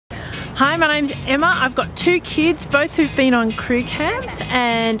Hi, my name's Emma. I've got 2 kids, both who've been on crew camps,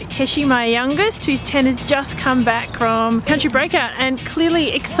 and Keshi, my youngest, who's 10, has just come back from Country Breakout and clearly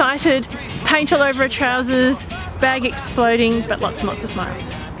excited, paint all over her trousers, bag exploding, but lots and lots of smiles.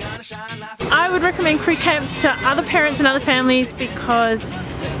 I would recommend crew camps to other parents and other families because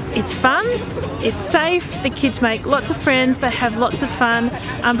it's fun, it's safe, the kids make lots of friends, they have lots of fun,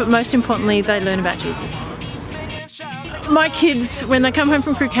 but most importantly they learn about Jesus. My kids, when they come home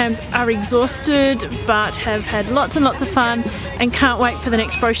from crew camps, are exhausted but have had lots and lots of fun and can't wait for the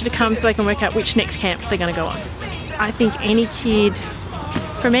next brochure to come so they can work out which next camp they're going to go on. I think any kid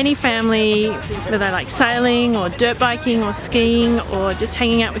from any family, whether they like sailing or dirt biking or skiing or just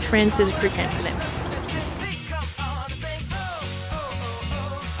hanging out with friends, there's a crew camp for them.